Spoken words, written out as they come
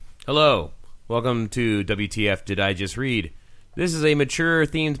Hello. Welcome to WTF Did I Just Read? This is a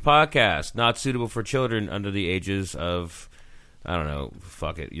mature-themed podcast, not suitable for children under the ages of, I don't know,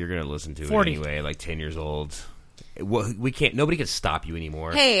 fuck it. You're going to listen to 40. it anyway, like 10 years old. We can't, nobody can stop you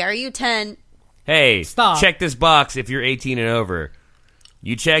anymore. Hey, are you 10? Hey, Stop. Check this box if you're 18 and over.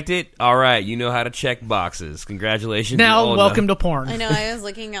 You checked it? All right, you know how to check boxes. Congratulations. you're Now, old welcome enough. to porn. I know, I was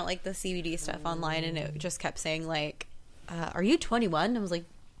looking at, like, the CBD stuff online, and it just kept saying, like, are you 21? I was like,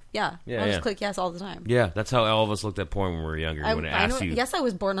 yeah. Yeah, I'll yeah. just click yes all the time. Yeah, that's how all of us looked at porn when we were younger. when it asked you. Yes, I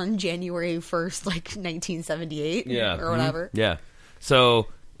was born on January 1st, like, 1978 Yeah. or whatever. Yeah. So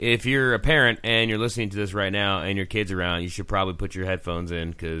if you're a parent and you're listening to this right now and your kid's around, you should probably put your headphones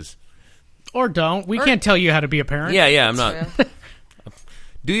in because... Or don't. We can't tell you how to be a parent. Yeah, I'm not... True.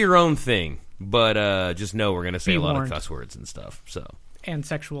 Do your own thing, but just know we're going to say Be a lot warned. of cuss words and stuff. So, And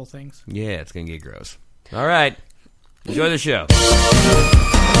sexual things. yeah, it's going to get gross. All right. Enjoy the show.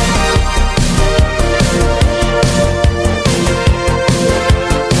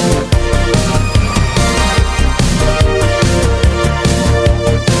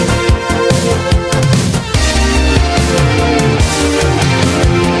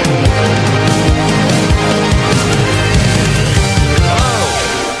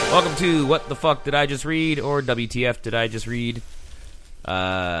 Welcome to What the Fuck Did I Just Read, or WTF Did I Just Read? We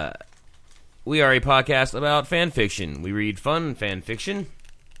are a podcast about fan fiction. We read fun fan fiction,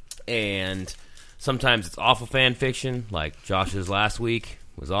 and sometimes it's awful fan fiction, like Josh's last week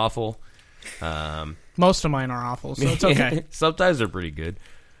was awful. Most of mine are awful, so it's okay. Sometimes they're pretty good.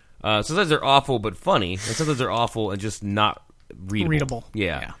 Sometimes they're awful but funny, and sometimes they're awful and just not readable.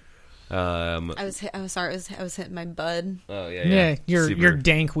 Yeah. I was hitting my bud, Oh yeah. Yeah, your Super.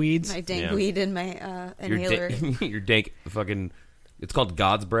 dank weeds. my dank Yeah. weed in my Your inhaler. your dank fucking. It's called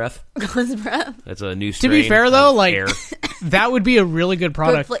God's breath. God's breath. That's a new To strain. be fair, though, of like, air. that would be a really good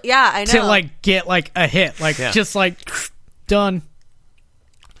product Yeah, I know. to, like, get, like, a hit. Like, Yeah. just, like, done.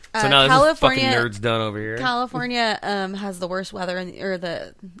 So now this is fucking California, nerds done over here. California has the worst weather, or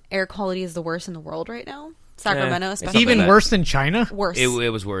the air quality is the worst in the world right now. Sacramento, Yeah. especially. Even Even bad. worse than China? worse. It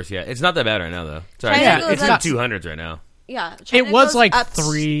was worse, yeah. It's not that bad right now, though. Sorry, China it's, goes it's in up- the 200s right now. yeah, It China was, goes like, up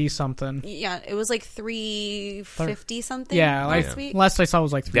 3-something. Yeah, it was like 350 something. Yeah, like, last week. last I saw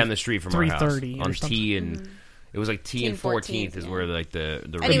was, like, Down the street from our house. 330 or On something. T and... It was like T and 14th is yeah. where, like, the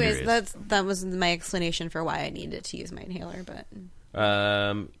river Anyways, is. that was my explanation for why I needed to use my inhaler. But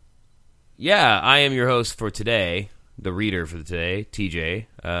Yeah, I am your host for today. The reader for today, TJ.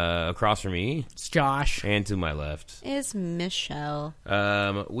 Across from me, It's Josh. and to my left. it's Michelle.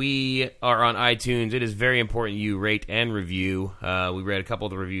 We are on iTunes. It is very important you rate and review. We read a couple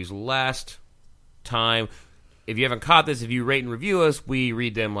of the reviews last time. If you haven't caught this, if you rate and review us, we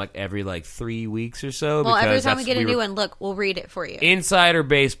read them like every 3 weeks or so. Well, every because time we that's- get a new one, look, we'll read it for you. Insider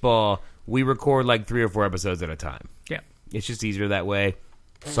baseball, we record like 3 or 4 episodes at a time. Yeah. It's just easier that way.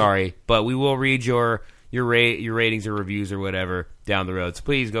 Sorry, but we will read your ratings or reviews or whatever down the road. So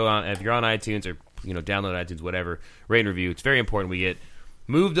please go on, if you're on iTunes or download iTunes, whatever, rate and review. It's very important we get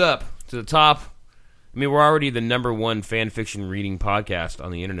moved up to the top. I mean, we're already the #1 fan fiction reading podcast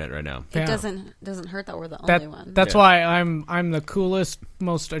on the internet right now. It Yeah. doesn't hurt that we're the only one. That's Yeah. why I'm the coolest,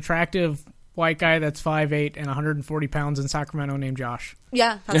 most attractive white guy that's 5'8" and 140 pounds in Sacramento named Josh.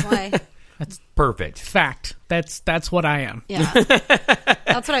 Yeah, that's why. Perfect. Fact. That's what I am. Yeah,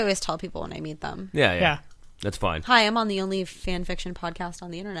 that's what I always tell people when I meet them. Yeah. Yeah. That's fine. Hi, I'm on the only fan fiction podcast on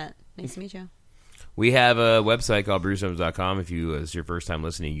the internet. Nice to meet you. We have a website called BrewSums.com. If it's your first time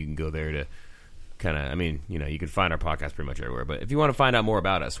listening, you can go there to kind of, you can find our podcast pretty much everywhere. But if you want to find out more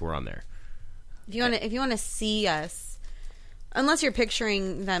about us, we're on there. If you want to see us, unless you're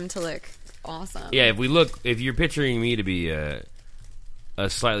picturing them to look awesome. Yeah, if you're picturing me to be a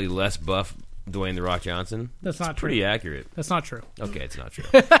slightly less buff Dwayne The Rock Johnson, That's not true. pretty accurate. That's not true. Okay, it's not true.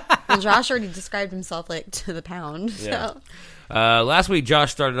 Well, Josh already described himself to the pound. Yeah. So Last week,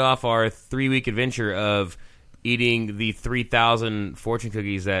 Josh started off our 3-week adventure of eating the 3,000 fortune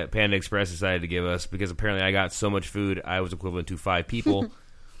cookies that Panda Express decided to give us because apparently I got so much food I was equivalent to 5 people.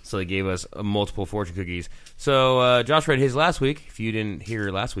 So they gave us multiple fortune cookies. So Josh read his last week. If you didn't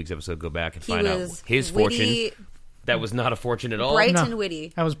hear last week's episode, go back and he find out was his witty, fortune. That was not a fortune at all. bright No. and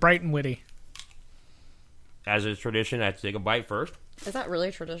witty. I was bright and witty. As is tradition, I have to take a bite first. Is that really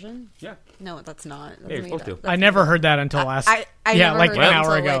a tradition? Yeah. No, that's not. That's Yeah, you're made supposed up. to. That's I never made up. heard that until last. I yeah, never like heard an that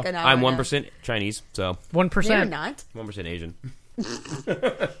hour until, ago. like, an hour I'm ago. 1% Chinese, so 1%. No, you're not. 1% Asian.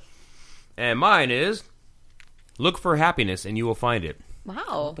 And mine is, look for happiness and you will find it.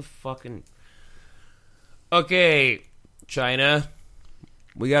 Wow. The fucking... Okay, China.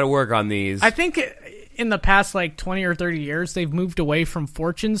 We got to work on these. I think in the past like 20 or 30 years, they've moved away from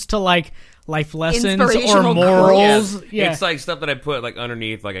fortunes to like life lessons or Inspirational morals. quotes. Yeah. It's like stuff that I put like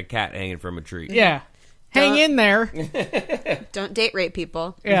underneath like a cat hanging from a tree. Yeah. Hang in there. Don't date rape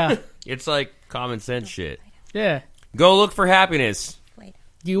people. Yeah. It's like common sense shit. Yeah. Go look for happiness.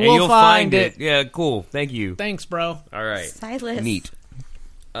 You And will you'll find it. Yeah, cool. Thank you. Thanks, bro. All right. Silas. Neat.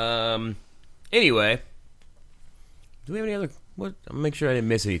 Anyway, do we have any other? What? I'll make sure I didn't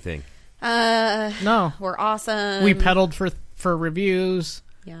miss anything. No. We're awesome. We peddled for reviews.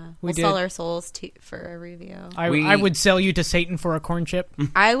 Yeah. We We'll did. sell our souls for a review. I would sell you to Satan for a corn chip.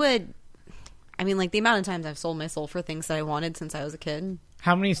 I would. I mean, like the amount of times I've sold my soul for things that I wanted since I was a kid.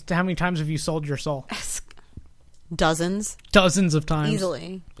 How many times have you sold your soul? Dozens. Dozens of times.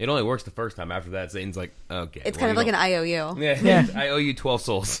 Easily. It only works the first time. After that, Satan's like, okay. It's well, kind of you like an don't- IOU. Yeah. Yeah. I owe you 12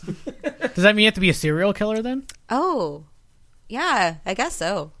 souls. Does that mean you have to be a serial killer then? Oh. Yeah, I guess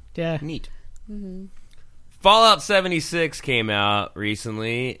so. Yeah. Neat. Fallout 76 came out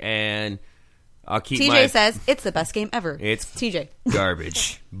recently, and I'll keep TJ my... says it's the best game ever. It's TJ.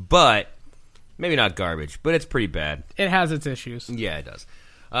 garbage. But, maybe not garbage, but it's pretty bad. It has its issues. Yeah, it does.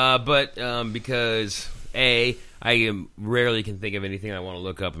 But because, A, I rarely can think of anything I want to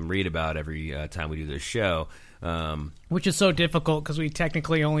look up and read about every time we do this show. Which is so difficult because we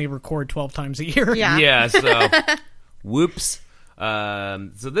technically only record 12 times a year. Yeah. Yeah, so, whoops. So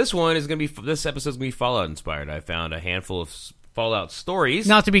this one is going to be, this episode's going to be Fallout inspired. I found a handful of Fallout stories.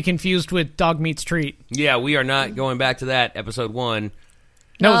 Not to be confused with Dog Meets Treat. Yeah, we are not going back to that, episode 1.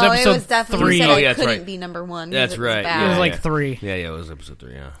 No, it was episode it was definitely 3. You said Oh, it yeah, that's couldn't right. be number 1. That's right. It bad. was Yeah, like yeah. 3. Yeah, it was episode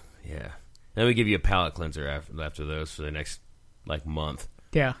 3, yeah. Then we give you a palate cleanser after those for the next, like, month.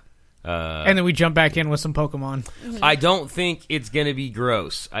 Yeah. And then we jump back in with some Pokemon. I don't think it's going to be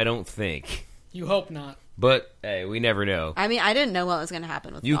gross. I don't think. You hope not. But, hey, we never know. I mean, I didn't know what was going to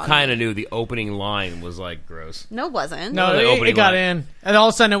happen with You Dog kind Meat. of knew the opening line was, like, gross. No, it wasn't. No, the it opening got line. in. And all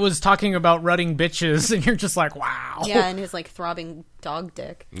of a sudden it was talking about rutting bitches, and you're just like, wow. Yeah, and his, like, throbbing dog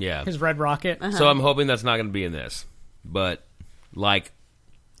dick. Yeah. His red rocket. So I'm hoping that's not going to be in this. But, like,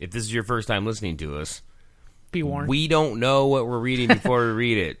 if this is your first time listening to us, Be warned. we don't know what we're reading before we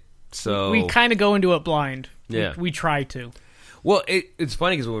read it. So We kind of go into it blind. Yeah. We try to. Well, it's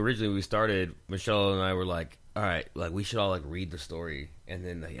funny because when originally we started, Michelle and I were like, all right, like we should all like read the story, and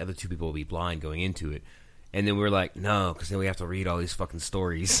then the other two people will be blind going into it. And then we were like, no, because then we have to read all these fucking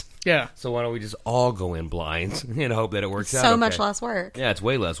stories. Yeah. So why don't we just all go in blind and hope that it works out? So okay. much less work. Yeah, it's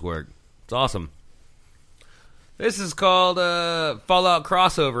way less work. It's awesome. This is called Fallout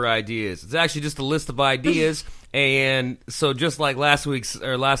crossover ideas. It's actually just a list of ideas. And so just like last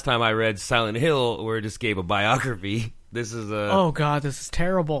time I read Silent Hill, where it just gave a biography, this is a Oh, God, this is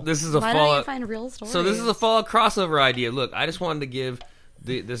terrible. this is a Why don't you Fallout. find real stories? So this is a Fallout crossover idea. Look, I just wanted to give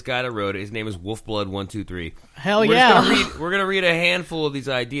this guy that wrote it. His name is Wolfblood123. Hell We're yeah. just we're gonna read a handful of these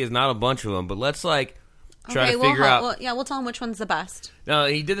ideas, not a bunch of them, but let's like try okay, to figure out. we'll tell him which one's the best. Now,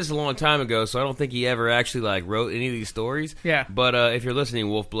 he did this a long time ago, so I don't think he ever actually like wrote any of these stories. Yeah. But if you're listening,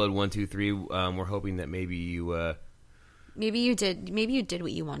 Wolfblood123, we're hoping that maybe you. Maybe you did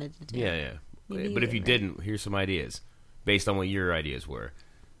what you wanted to do. Yeah. Maybe But if you right. didn't, here's some ideas based on what your ideas were.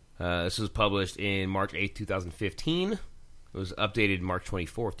 This was published in March 8th, 2015. It was updated March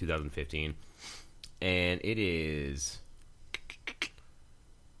 24th, 2015. And it is...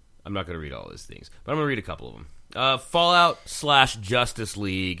 I'm not going to read all these things, but I'm going to read a couple of them. Fallout/Justice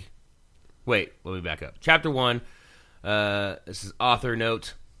League. Wait, let me back up. Chapter 1. This is author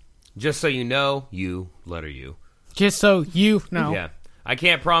note. Just so you know, letter U. Just so you know. Yeah. I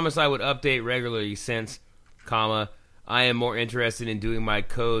can't promise I would update regularly since, I am more interested in doing my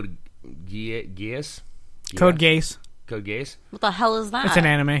Code Geass? Code Geass. Code Geass? What the hell is that? It's an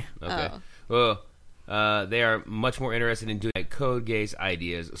anime. Okay. Oh. Well, they are much more interested in doing Code Geass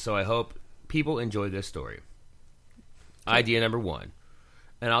ideas, so I hope people enjoy this story. Idea number 1.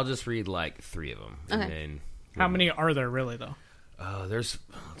 And I'll just read like 3 of them. And Okay. then How many are there really, though? let's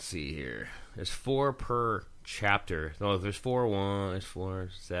see here. There's 4 per chapter. No, there's 4, 1, there's 4,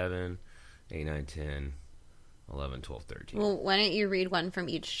 7, 8, 9, 10, 11, 12, 13. Well, why don't you read one from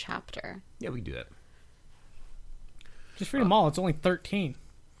each chapter? Yeah, we can do that. Just read them all. It's only 13.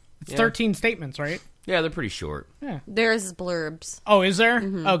 It's Yeah. 13 statements, right? Yeah, they're pretty short. Yeah. There's blurbs. Oh, is there?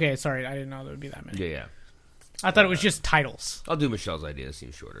 Okay, sorry. I didn't know there would be that many. Yeah. I thought it was just titles. I'll do Michelle's idea. It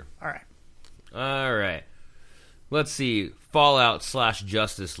seems shorter. All right. All right. Let's see.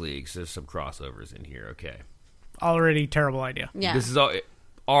 Fallout/Justice League. So there's some crossovers in here. Okay. Already terrible idea. Yeah. This is all. It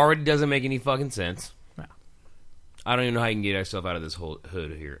already doesn't make any fucking sense. Yeah. I don't even know how you can get yourself out of this whole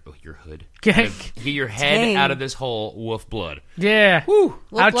hood here. Oh, your hood. Get Your head Dang. out of this hole, wolf blood. yeah. Woo.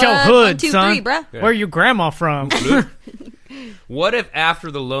 Wolf Out your blood, hood, 1, 2, son. 3, bruh. Yeah. Where your grandma from? What if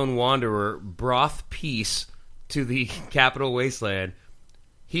after the Lone Wanderer brought peace to the capital wasteland,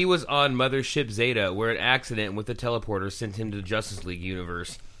 he was on Mothership Zeta, where an accident with the teleporter sent him to the Justice League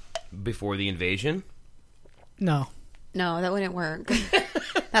universe before the invasion? No. No, that wouldn't work.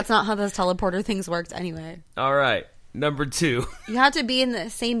 That's not how those teleporter things worked anyway. All right. Number 2. You have to be in the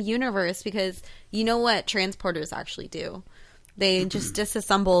same universe because you know what transporters actually do. They just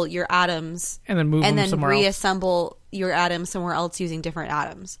disassemble your atoms And then move and them then somewhere else. reassemble your atoms somewhere else using different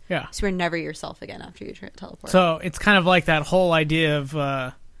atoms. Yeah. So you're never yourself again after you teleport. So it's kind of like that whole idea of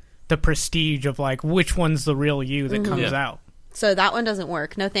the prestige of like which one's the real you that comes Yeah. out. So that one doesn't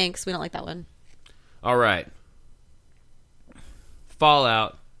work. No thanks. We don't like that one. All right.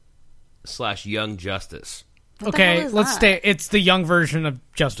 Fallout / Young Justice. What the hell Okay, is let's that? stay. It's the young version of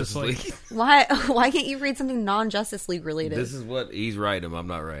Justice League. Why can't you read something non-Justice League related? This is what he's writing. I'm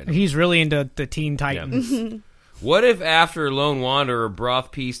not writing. He's really into the Teen Titans. What if after Lone Wanderer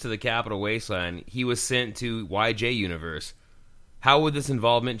brought peace to the capital wasteland, he was sent to YJ universe? How would this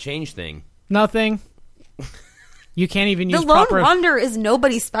involvement change things? Nothing. You can't even the use Lone proper. Wanderer is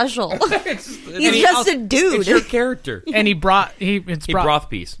nobody special. He's It's just a dude. your character. And he brought He broth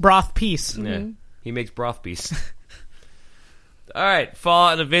peace. broth peace. Yeah. He makes broth peace. All right,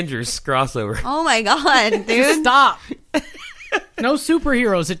 Fallout and Avengers crossover. Oh my god, dude. Stop. No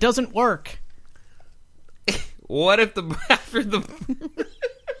superheroes. It doesn't work. What if after the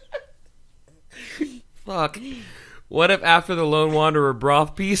fuck? What if after the Lone Wanderer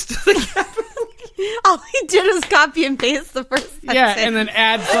broth peace to the All he did was copy and paste the first sentence. Yeah, and then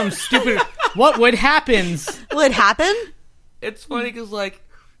add some stupid. What would happen? Would happen? It's funny because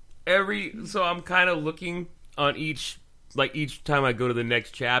so I'm kind of looking on each time I go to the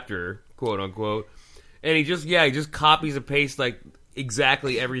next chapter, quote unquote, and he just copies and pastes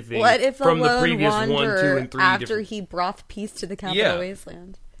exactly everything. What if the from the Lone previous Wanderer, 1, 2, and 3 after different- he brought peace to the capital Yeah.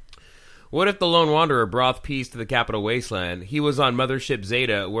 wasteland? What if the Lone Wanderer brought peace to the capital wasteland? He was on Mothership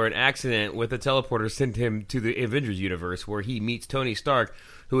Zeta, where an accident with a teleporter sent him to the Avengers universe, where he meets Tony Stark,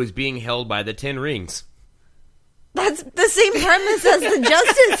 who is being held by the Ten Rings. That's the same premise as the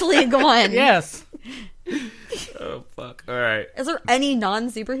Justice League one. Yes. Oh fuck! All right, Is there any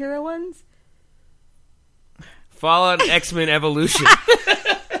non-superhero ones? Fallout and X-Men Evolution.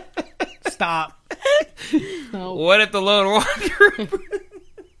 Stop. No. What if the Lone Wanderer?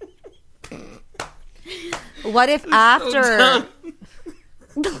 What if after... dumb.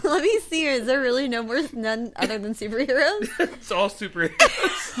 Let me see. Is there really none other than superheroes? It's all superheroes.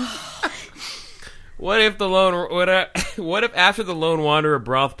 What if after the Lone Wanderer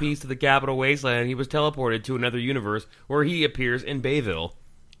brought peace to the capital wasteland, he was teleported to another universe where he appears in Bayville?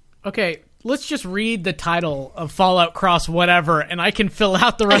 Okay, let's just read the title of Fallout Cross whatever, and I can fill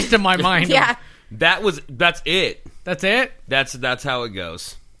out the rest of my mind. Yeah. That's it. That's it? That's how it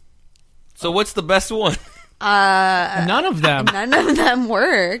goes. So what's the best one? None of them. None of them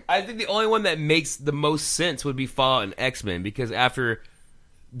work. I think the only one that makes the most sense would be Fallout and X-Men, because after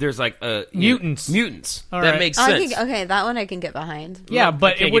there's Mutants. Mutants. All That right. makes I sense. can, okay, that one I can get behind. Yeah, I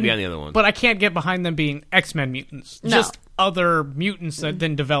but can't it get would behind the other one. But I can't get behind them being X-Men mutants. No. Just other mutants that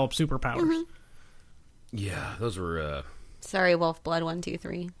then develop superpowers. Yeah, those were. Sorry, Wolf Blood 1, 2,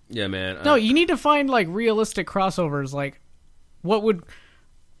 3. Yeah, man. No, you need to find realistic crossovers. What would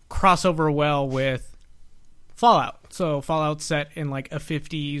crossover well with Fallout? So Fallout set in a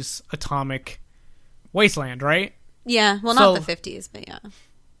 50s atomic wasteland, right? Yeah, well, So- not the 50s, but yeah.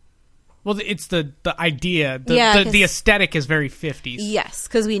 Well, it's the idea. Yeah, The 'cause- aesthetic is very 50s. Yes,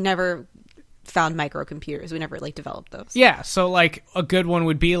 because we never found microcomputers. We never developed those. Yeah, so a good one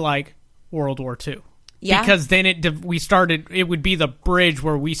would be World War II. Yeah. Because then it would be the bridge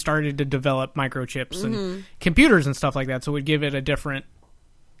where we started to develop microchips and computers and stuff like that. So it would give it a different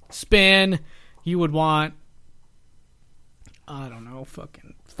spin. You would want, I don't know,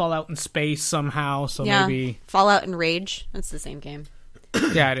 fucking Fallout in space somehow. So Yeah. maybe, Fallout and Rage. That's the same game.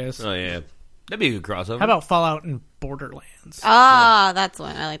 yeah, it is. Oh yeah, that'd be a good crossover. How about Fallout in Borderlands? Ah, that's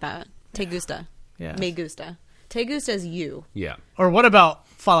one. I like that. Te gusta. Yeah. Me gusta. Te gusta is you. Yeah. Or what about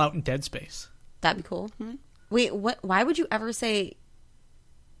Fallout in Dead Space? That'd be cool. Wait, what? Why would you ever say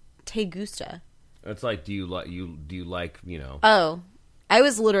te gusta? It's do you like Oh, I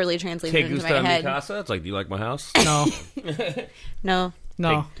was literally Te translating it into gusta my mi head. casa? It's do you like my house? No, No.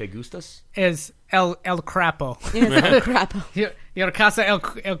 no. Te gustas? Is El Crapo. It's El Crapo. Your casa El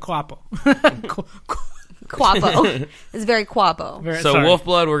Guapo. Quapo. It's very Quapo. So Sorry.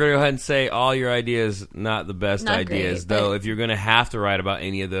 Wolfblood, we're gonna go ahead and say all your ideas not the best Not ideas. great, though, but- if you're gonna have to write about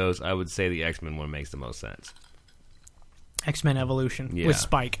any of those, I would say the X-Men one makes the most sense. X-Men Evolution Yeah. with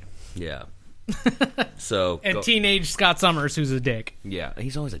Spike. Yeah. So And go- teenage Scott Summers, who's a dick. yeah,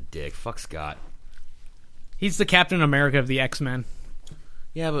 he's always a dick. Fuck Scott. He's the Captain America of the X-Men.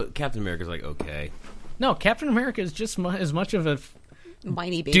 Yeah, but Captain America's like okay. No, Captain America is just as much of a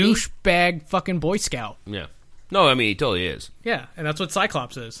Whiny baby. douchebag fucking Boy Scout. Yeah. No, I mean he totally is. Yeah, and that's what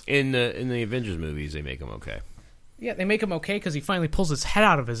Cyclops is. In the Avengers movies, they make him okay. Yeah, they make him okay because he finally pulls his head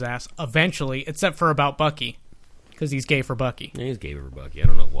out of his ass eventually, except for about Bucky. Because he's gay for Bucky. Yeah, he's gay for Bucky. I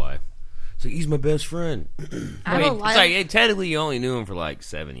don't know why. So he's my best friend. I don't It's like. like technically you only knew him for like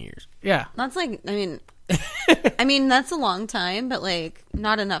 7 years. Yeah. That's like. I mean, that's a long time, but like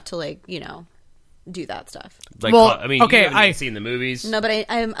not enough to like do that stuff. Like, Well, I mean, okay, you haven't even I- seen the movies. No, but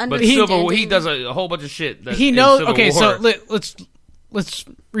I'm But understanding. he does a whole bunch of shit. That, He in knows. Civil Okay, War. so let's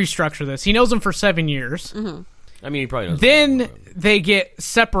restructure this. He knows him for 7 years. Mm-hmm. I mean, he probably knows. Then they get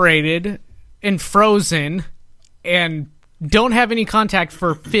separated and frozen and don't have any contact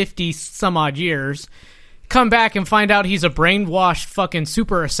for 50 some odd years. Come back and find out he's a brainwashed fucking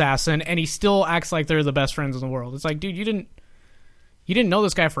super assassin and he still acts like they're the best friends in the world. It's like, dude, you didn't know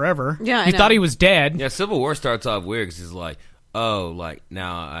this guy forever. Yeah, I you know. thought he was dead. Yeah, Civil War starts off weird because he's like, oh, like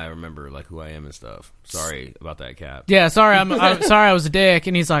now I remember like who I am and stuff. Sorry about that, Cap. Yeah, sorry, I'm sorry I was a dick.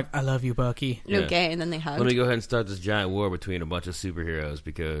 And he's like, I love you, Bucky. Yeah. Okay, and then they hug. Let me go ahead and start this giant war between a bunch of superheroes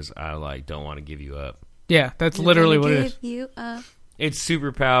because I like don't want to give you up. Yeah, that's literally what it is. You up. It's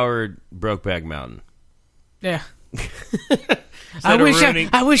super powered Brokeback Mountain. Yeah. Instead of ruining-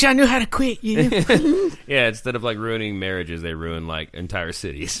 I wish I knew how to quit you. Yeah, instead of like ruining marriages, they ruin like entire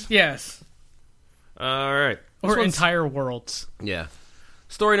cities. Yes. All right. This Or one's- entire worlds. Yeah.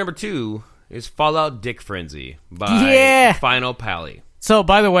 Story number 2 is Fallout Dick Frenzy by Yeah. Final Pally. So,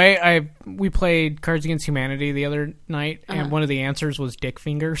 by the way, we played Cards Against Humanity the other night, and one of the answers was dick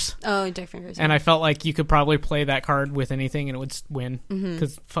fingers. Oh, dick fingers. And I felt like you could probably play that card with anything and it would win.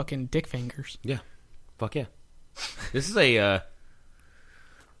 Because fucking dick fingers. Yeah. Fuck yeah. This is a,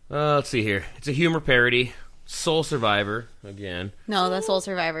 let's see here. It's a humor parody. Soul Survivor, again. No, the Soul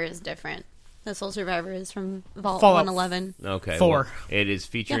Survivor is different. The Soul Survivor is from Vault Fallout 111. Okay. 4. well, it is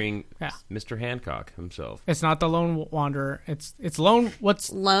featuring Yeah. Mr. Hancock himself. It's not the Lone Wanderer. It's Lone...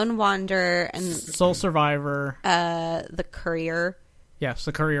 What's Lone Wanderer and Soul Survivor? the Courier, Yes,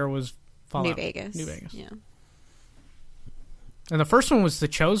 the Courier was Fallout. New Vegas. New Vegas. Yeah, And the first one was the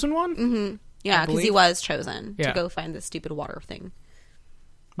Chosen one? yeah, because he believe- was chosen Yeah. to go find this stupid water thing.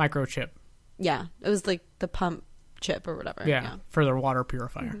 Microchip. Yeah, it was like the pump chip or whatever. Yeah, for their water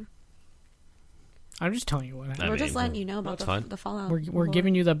purifier. I'm just telling you what happened. I We're mean, just letting you know about that's fine. the Fallout. We're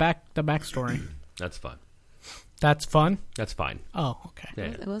giving you the backstory. That's fun. That's fun. That's fine. Oh, okay. Yeah,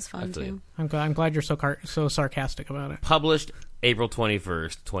 It was fun I feel you. too. I'm glad you're so sarcastic about it. Published April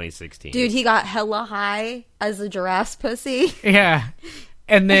 21st, 2016. Dude, he got hella high as a giraffe's pussy, Yeah,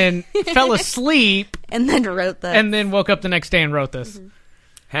 and then fell asleep, and then wrote the. and then woke up the next day and wrote this.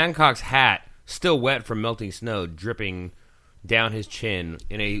 Hancock's hat, still wet from melting snow, dripping down his chin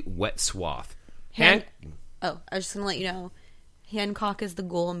in a wet swath. I was just gonna let you know, Hancock is the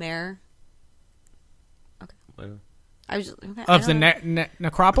ghoul mayor. I was just, okay, I Of the don't know.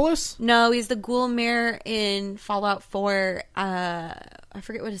 Necropolis. No, he's the ghoul mayor in Fallout 4. I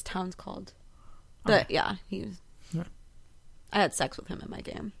forget what his town's called. But yeah, he was. Yeah. I had sex with him in my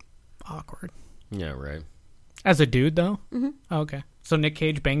game. Awkward. Yeah, right. As a dude, though. Mm-hmm. Oh, okay. So Nick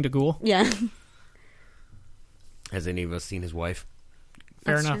Cage banged a ghoul. Yeah. Has any of us seen his wife?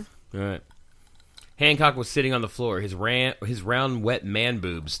 Fair That's enough. All right. Hancock was sitting on the floor, his round, wet man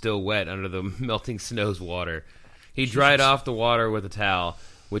boobs still wet under the melting snow's water. He dried off the water with a towel,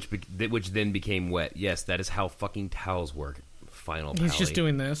 which then became wet. Yes, that is how fucking towels work. Final He's Pally. just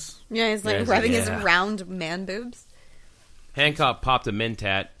doing this. Yeah, he's like Yes, rubbing yeah. his round man boobs. Hancock popped a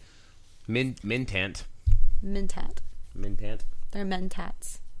Mentat. Mentant. Mentat. Mentant. They're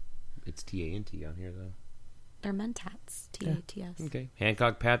mentats. It's T-A-N-T on here, though. They're mentats. T-A-T-S. Okay.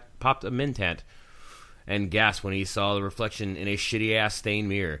 Hancock popped a Mentant and gasped when he saw the reflection in a shitty-ass stained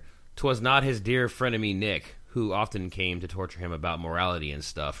mirror. 'Twas not his dear frenemy Nick, who often came to torture him about morality and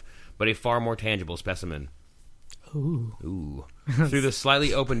stuff, but a far more tangible specimen. Ooh. Through the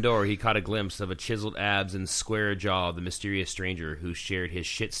slightly open door, he caught a glimpse of a chiseled abs and square jaw of the mysterious stranger who shared his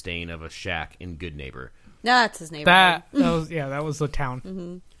shit stain of a shack in Good Neighbor. That's his neighborhood. That was the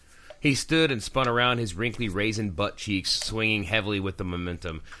town. He stood and spun around, his wrinkly raisin butt cheeks swinging heavily with the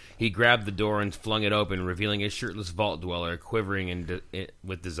momentum. He grabbed the door and flung it open, revealing a shirtless vault dweller quivering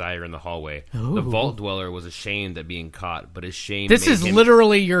with desire in the hallway. Ooh. The vault dweller was ashamed at being caught, but his shame This made is him...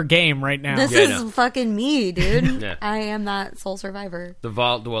 literally your game right now. This Yeah, I is know. fucking me, dude. Yeah. I am that soul survivor. The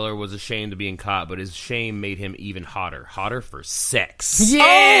vault dweller was ashamed of being caught, but his shame made him even hotter. Hotter for sex. Yeah,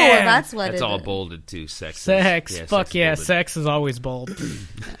 Oh, that's what That's it all is. bolded too. Sex. sex. Fuck is yeah, bolded. sex is always bold.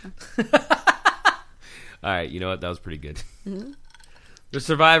 All right, you know what? That was pretty good. The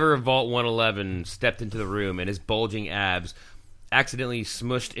survivor of Vault 111 stepped into the room, and his bulging abs accidentally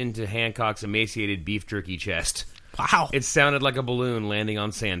smushed into Hancock's emaciated beef jerky chest. Wow. It sounded like a balloon landing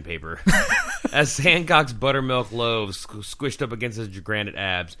on sandpaper. As Hancock's buttermilk loaves squished up against his granite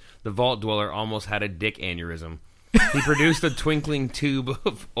abs, the vault dweller almost had a dick aneurysm. He produced a twinkling tube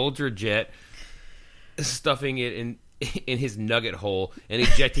of Ultra Jet, stuffing it in his nugget hole and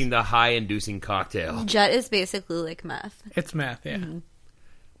ejecting the high-inducing cocktail. Jet is basically like meth. It's math, yeah.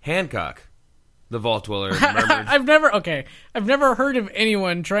 Hancock, the vault dweller, murmured... I've never heard of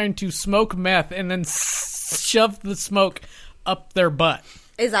anyone trying to smoke meth and then shove the smoke up their butt.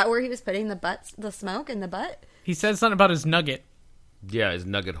 Is that where he was putting the smoke in the butt? He said something about his nugget. Yeah, his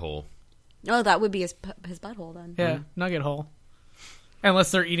nugget hole. Oh, that would be his butthole then. Yeah, nugget hole. Unless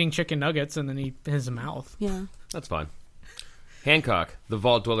they're eating chicken nuggets and then his mouth. Yeah. That's fine. Hancock, the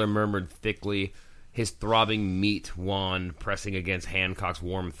vault dweller, murmured thickly, his throbbing meat wand pressing against Hancock's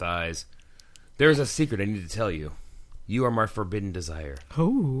warm thighs. There is a secret I need to tell you. You are my forbidden desire.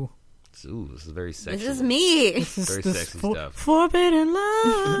 Ooh. Ooh, this is very sexual. This is me. Very sexy stuff. Forbidden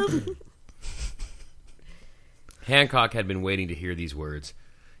love. Hancock had been waiting to hear these words.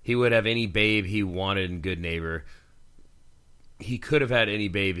 He would have any babe he wanted in Good Neighbor. He could have had any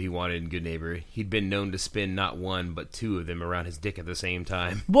babe he wanted in Good Neighbor. He'd been known to spin not one, but two of them around his dick at the same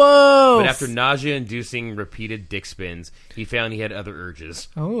time. Whoa. But after nausea-inducing repeated dick spins, he found he had other urges.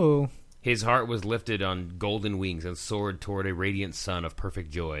 Oh. His heart was lifted on golden wings and soared toward a radiant sun of perfect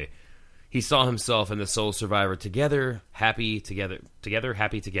joy. He saw himself and the soul survivor together, happy together,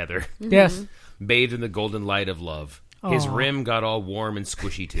 happy together, Yes. bathed in the golden light of love. His Aw. rim got all warm and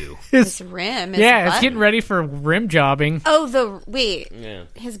squishy, too. His rim. His Yeah, butt. it's getting ready for rim jobbing. Oh, wait. Yeah.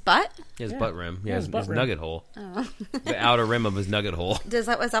 His butt? His butt rim. Yeah, his his butt rim. nugget hole. Oh. The outer rim of his nugget hole. Is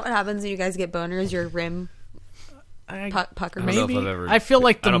that what happens when you guys get boners? Your rim puckers? I don't know if Maybe. I've ever- I feel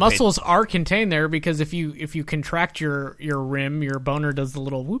like I the don't muscles are contained there because if you contract your rim, your boner does the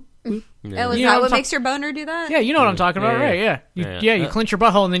little whoop. whoop. Yeah. Oh, is You know that what what I'm makes your boner do that? Yeah, you know what I'm talking about, Yeah, right? yeah. Yeah. You Yeah. clench your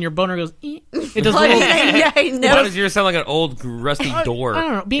butthole and then your boner goes. It does a What? little. Yeah, I Why know. does yours sound like an old rusty door I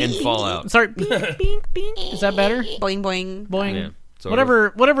don't know. Bing, in Fallout? Sorry. Bing, bing, bing. Is that better? Boing, boing. Boing. Yeah, sort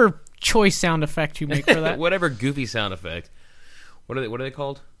of. Whatever choice sound effect you make for that. Whatever goofy sound effect. What are they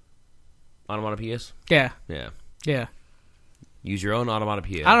called? Onomatopoeias? Yeah. Yeah. Yeah. Use your own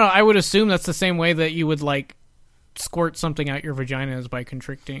onomatopoeia. I don't know. I would assume that's the same way that you would like squirt something out your vagina is by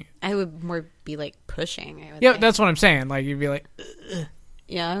constricting. I would more be like pushing. I would Yeah, think. that's what I'm saying. Like you'd be like,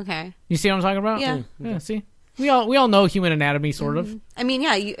 Yeah, okay. you see what I'm talking about? Yeah. Yeah. See, we all know human anatomy, sort of. I mean,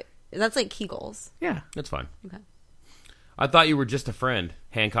 yeah, that's like Kegels. Yeah. That's fine. Okay. I thought you were just a friend.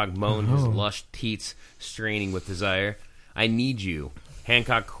 Hancock moaned, his lush teats straining with desire. I need you.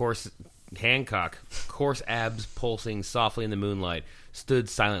 Hancock, coarse abs pulsing softly in the moonlight, stood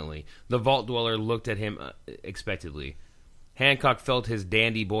silently. The vault dweller looked at him expectantly. Hancock felt his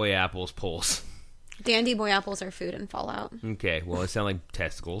dandy boy apples pulse. Dandy boy apples are food in Fallout. Okay, well, it sounded like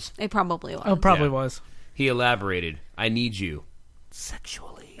testicles. It probably was. Oh, probably Yeah. was. He elaborated, I need you.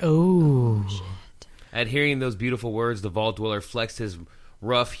 Sexually. Oh. At hearing those beautiful words, the vault dweller flexed his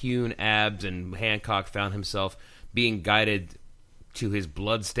rough-hewn abs, and Hancock found himself being guided to his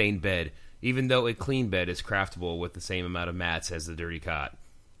blood-stained bed, even though a clean bed is craftable with the same amount of mats as the dirty cot.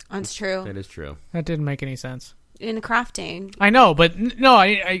 That's true. That is true. That didn't make any sense. In crafting. I know, but no,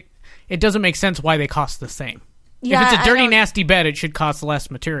 I it doesn't make sense why they cost the same. Yeah, if it's a I dirty, don't- nasty bed, it should cost less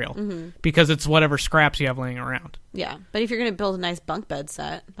material because it's whatever scraps you have laying around. Yeah, but if you're going to build a nice bunk bed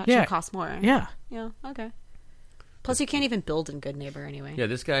set, that Yeah. should cost more. Yeah. Yeah, okay. Plus, you can't even build in Good Neighbor anyway. Yeah,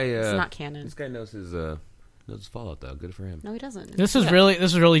 this guy... It's not canon. This guy knows his Fallout, though. Good for him. No, he doesn't. This is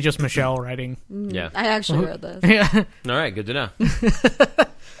really just Michelle writing. Yeah. I actually wrote this. Yeah. All right, good to know.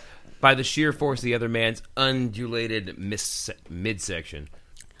 By the sheer force of the other man's undulated midsection,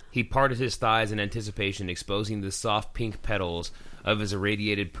 he parted his thighs in anticipation, exposing the soft pink petals of his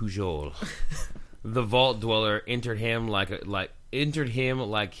irradiated Pujol. The vault dweller entered him like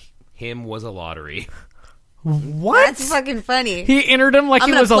him was a lottery. What? That's fucking funny. He entered him like I'm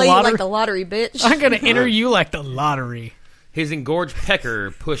it going was to a play you lottery. like the lottery, bitch. I'm gonna enter you like the lottery. His engorged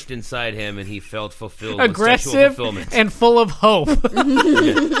pecker pushed inside him, and he felt fulfilled with sexual Aggressive fulfillment. and full of hope.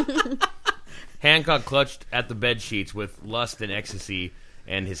 Hancock clutched at the bed sheets with lust and ecstasy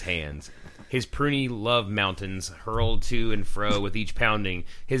in his hands. His pruny love mountains hurled to and fro with each pounding.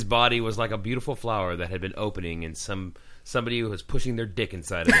 His body was like a beautiful flower that had been opening, and somebody was pushing their dick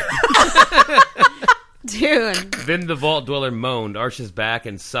inside of it. Dude. Then the vault dweller moaned, arched his back,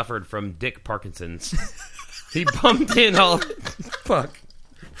 and suffered from Dick Parkinson's. He bumped in all... Fuck.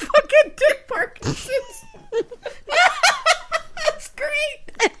 Fucking Dick Parkinson's. That's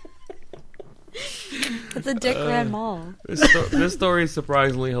great. It's a Dick Grand Mall. This story is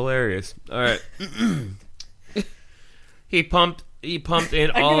surprisingly hilarious. All right. He pumped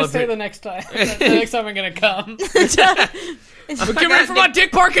in I'm all gonna of say it. the next time. The next time I'm gonna come. Get ready for my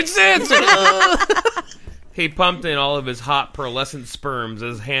Dick Parkinson's. He pumped in all of his hot pearlescent sperms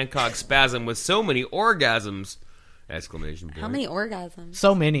as Hancock spasmed with so many orgasms! Exclamation point. How many orgasms?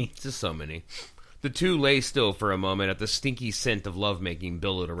 So many. Just so many. The two lay still for a moment at the stinky scent of lovemaking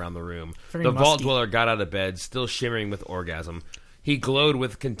billowed around the room. Very The vault musty. dweller got out of bed, still shimmering with orgasm. He glowed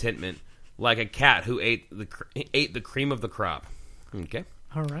with contentment, like a cat who ate the cream of the crop. Okay.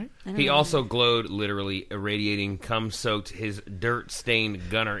 All right. He also glowed, literally irradiating cum-soaked his dirt-stained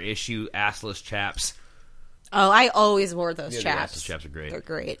gunner issue assless chaps. Oh, I always wore those The chaps. assless chaps are great. They're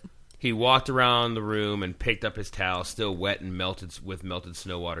great. He walked around the room and picked up his towel, still wet and melted with melted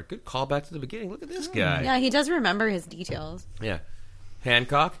snow water. Good callback to the beginning. Look at this guy. Yeah, he does remember his details. Yeah.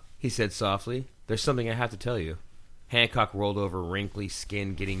 Hancock, he said softly, there's something I have to tell you. Hancock rolled over, wrinkly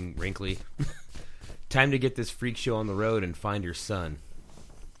skin getting wrinkly. Time to get this freak show on the road and find your son.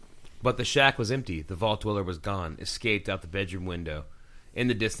 But the shack was empty. The vault dweller was gone, escaped out the bedroom window. In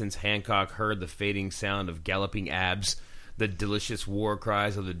the distance, Hancock heard the fading sound of galloping abs, the delicious war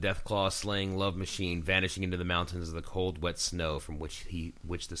cries of the Deathclaw slaying love machine vanishing into the mountains of the cold, wet snow from which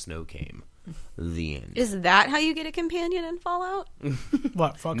the snow came. The end. Is that how you get a companion in Fallout?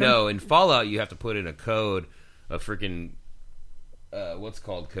 What? Fucking? No, in Fallout, you have to put in a code, a freaking, what's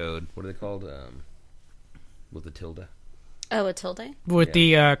called code? What are they called? With the tilde. Oh, a tilde? With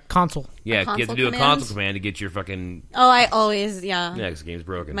the console. Yeah, you have to console do a command? console command to get your fucking... Oh, I always, yeah. Yeah, 'cause the game's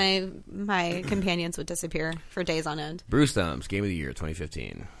broken. My companions would disappear for days on end. Bruce Thumbs, Game of the Year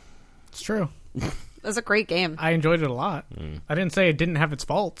 2015. It's true. It was a great game. I enjoyed it a lot. I didn't say it didn't have its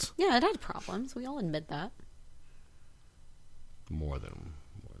faults. Yeah, it had problems. We all admit that. More than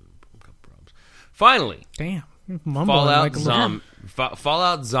a couple problems. Finally, Damn. You're mumbling Fallout like a little-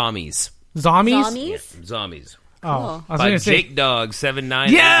 Fallout Zombies. Zombies? Zombies? Zombies. Oh, Cool. I was By going to say. Jake Dog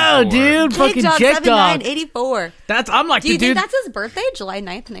 79. Yeah, dude. Fucking Jake Dog. 7984. I'm like Do you the think dude. that's his birthday? July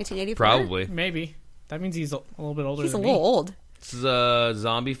 9th, 1984? Probably. Maybe. That means he's a little bit older He's a than little me. old. This is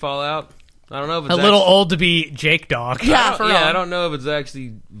zombie Fallout. I don't know if it's A little old to be Jake Dog. Yeah, for real. I don't know if it's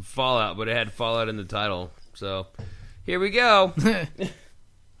actually Fallout, but it had Fallout in the title. So, here we go. It's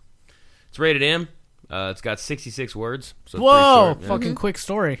rated M. It's got 66 words. So it's Whoa. pretty short. Fucking quick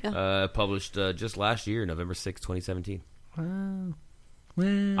story. Published just last year, November 6, 2017. Well,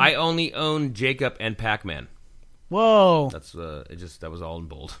 I only own Jacob and Pac-Man. whoa. That's that was all in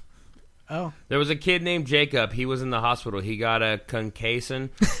bold. Oh. There was a kid named Jacob. He was in the hospital. He got a concussion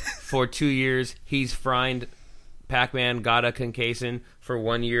for 2 years. He's fried. Pac-Man got a concussion for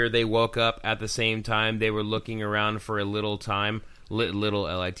 1 year. They woke up at the same time. They were looking around for a little time. Little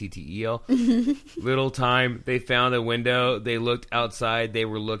Littel. Little time. They found a window. They looked outside. They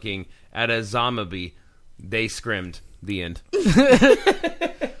were looking at a zombie. They screamed. The end.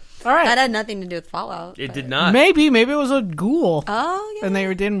 All right. That had nothing to do with Fallout. It but- did not. Maybe it was a ghoul. Oh, yeah. And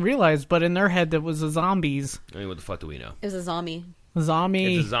they didn't realize, but in their head, that was a zombies. I mean, what the fuck do we know? It was a zombie.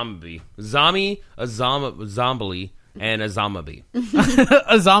 Zombie. It's a zombie. A zombie, and a zombie.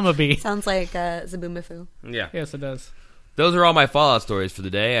 A zombie. Sounds like Zaboomafoo. Yeah. Yes, it does. Those are all my Fallout stories for the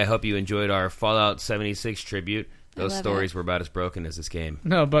day. I hope you enjoyed our Fallout 76 tribute. Those love stories it. were about as broken as this game.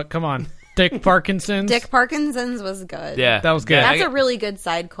 No, but come on. Dick Parkinson's. Dick Parkinson's was good. Yeah. That was good. Yeah, That's a really good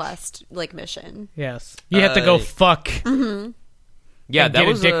side quest, like, mission. Yes. You have to go fuck. Yeah, and that get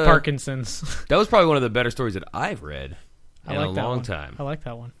was a Dick Parkinson's. That was probably one of the better stories that I've read in a that long one. time. I like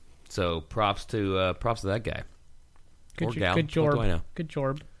that one. So props to that guy. Or gal. Good job. What do I know? Good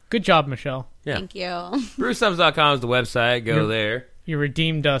job. Good job, Michelle. Yeah. Thank you. BruceThumbs.com is the website. Go there. You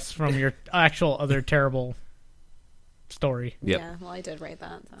redeemed us from your actual other terrible story. Yep. Yeah, well, I did write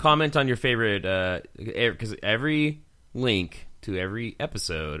that. So. Comment on your favorite, because every link to every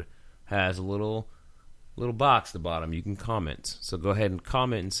episode has a little box at the bottom. You can comment. So go ahead and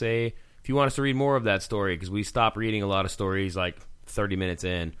comment and say if you want us to read more of that story, because we stopped reading a lot of stories like 30 minutes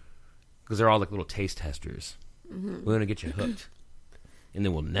in, because they're all like little taste testers. We're going to get you hooked. And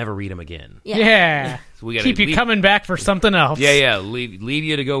then we'll never read them again. Yeah. So we gotta keep you coming back for something else. Yeah. Leave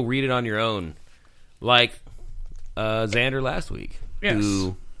you to go read it on your own. Like Xander last week. Yes.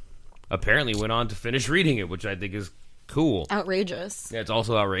 Who apparently went on to finish reading it, which I think is cool. Outrageous. Yeah, it's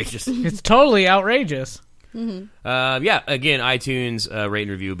also outrageous. It's totally outrageous. Again, iTunes rate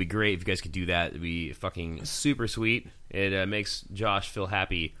and review would be great if you guys could do that. It'd be fucking super sweet. It makes Josh feel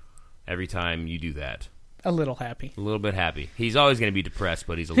happy every time you do that. A little happy. A little bit happy. He's always going to be depressed,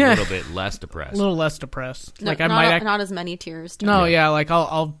 but he's a little bit less depressed. A little less depressed. No, like I not, might not as many tears. No, yeah, like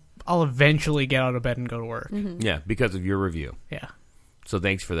I'll eventually get out of bed and go to work. Yeah, because of your review. Yeah. So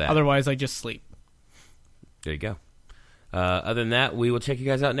thanks for that. Otherwise, I just sleep. There you go. Other than that, we will check you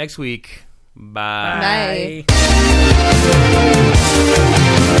guys out next week. Bye. Bye.